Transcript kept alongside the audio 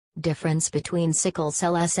Difference between sickle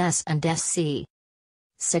cell SS and SC.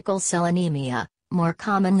 Sickle cell anemia, more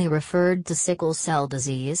commonly referred to sickle cell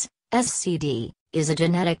disease, SCD, is a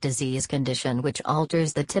genetic disease condition which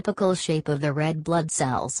alters the typical shape of the red blood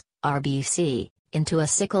cells, RBC, into a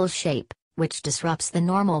sickle shape, which disrupts the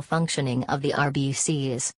normal functioning of the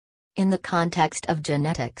RBCs. In the context of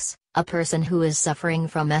genetics, a person who is suffering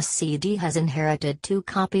from SCD has inherited 2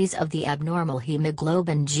 copies of the abnormal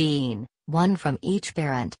hemoglobin gene, one from each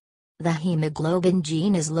parent. The hemoglobin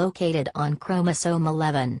gene is located on chromosome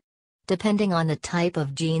 11. Depending on the type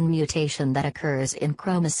of gene mutation that occurs in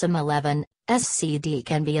chromosome 11, SCD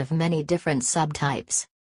can be of many different subtypes.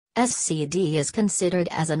 SCD is considered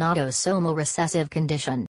as an autosomal recessive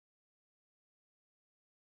condition,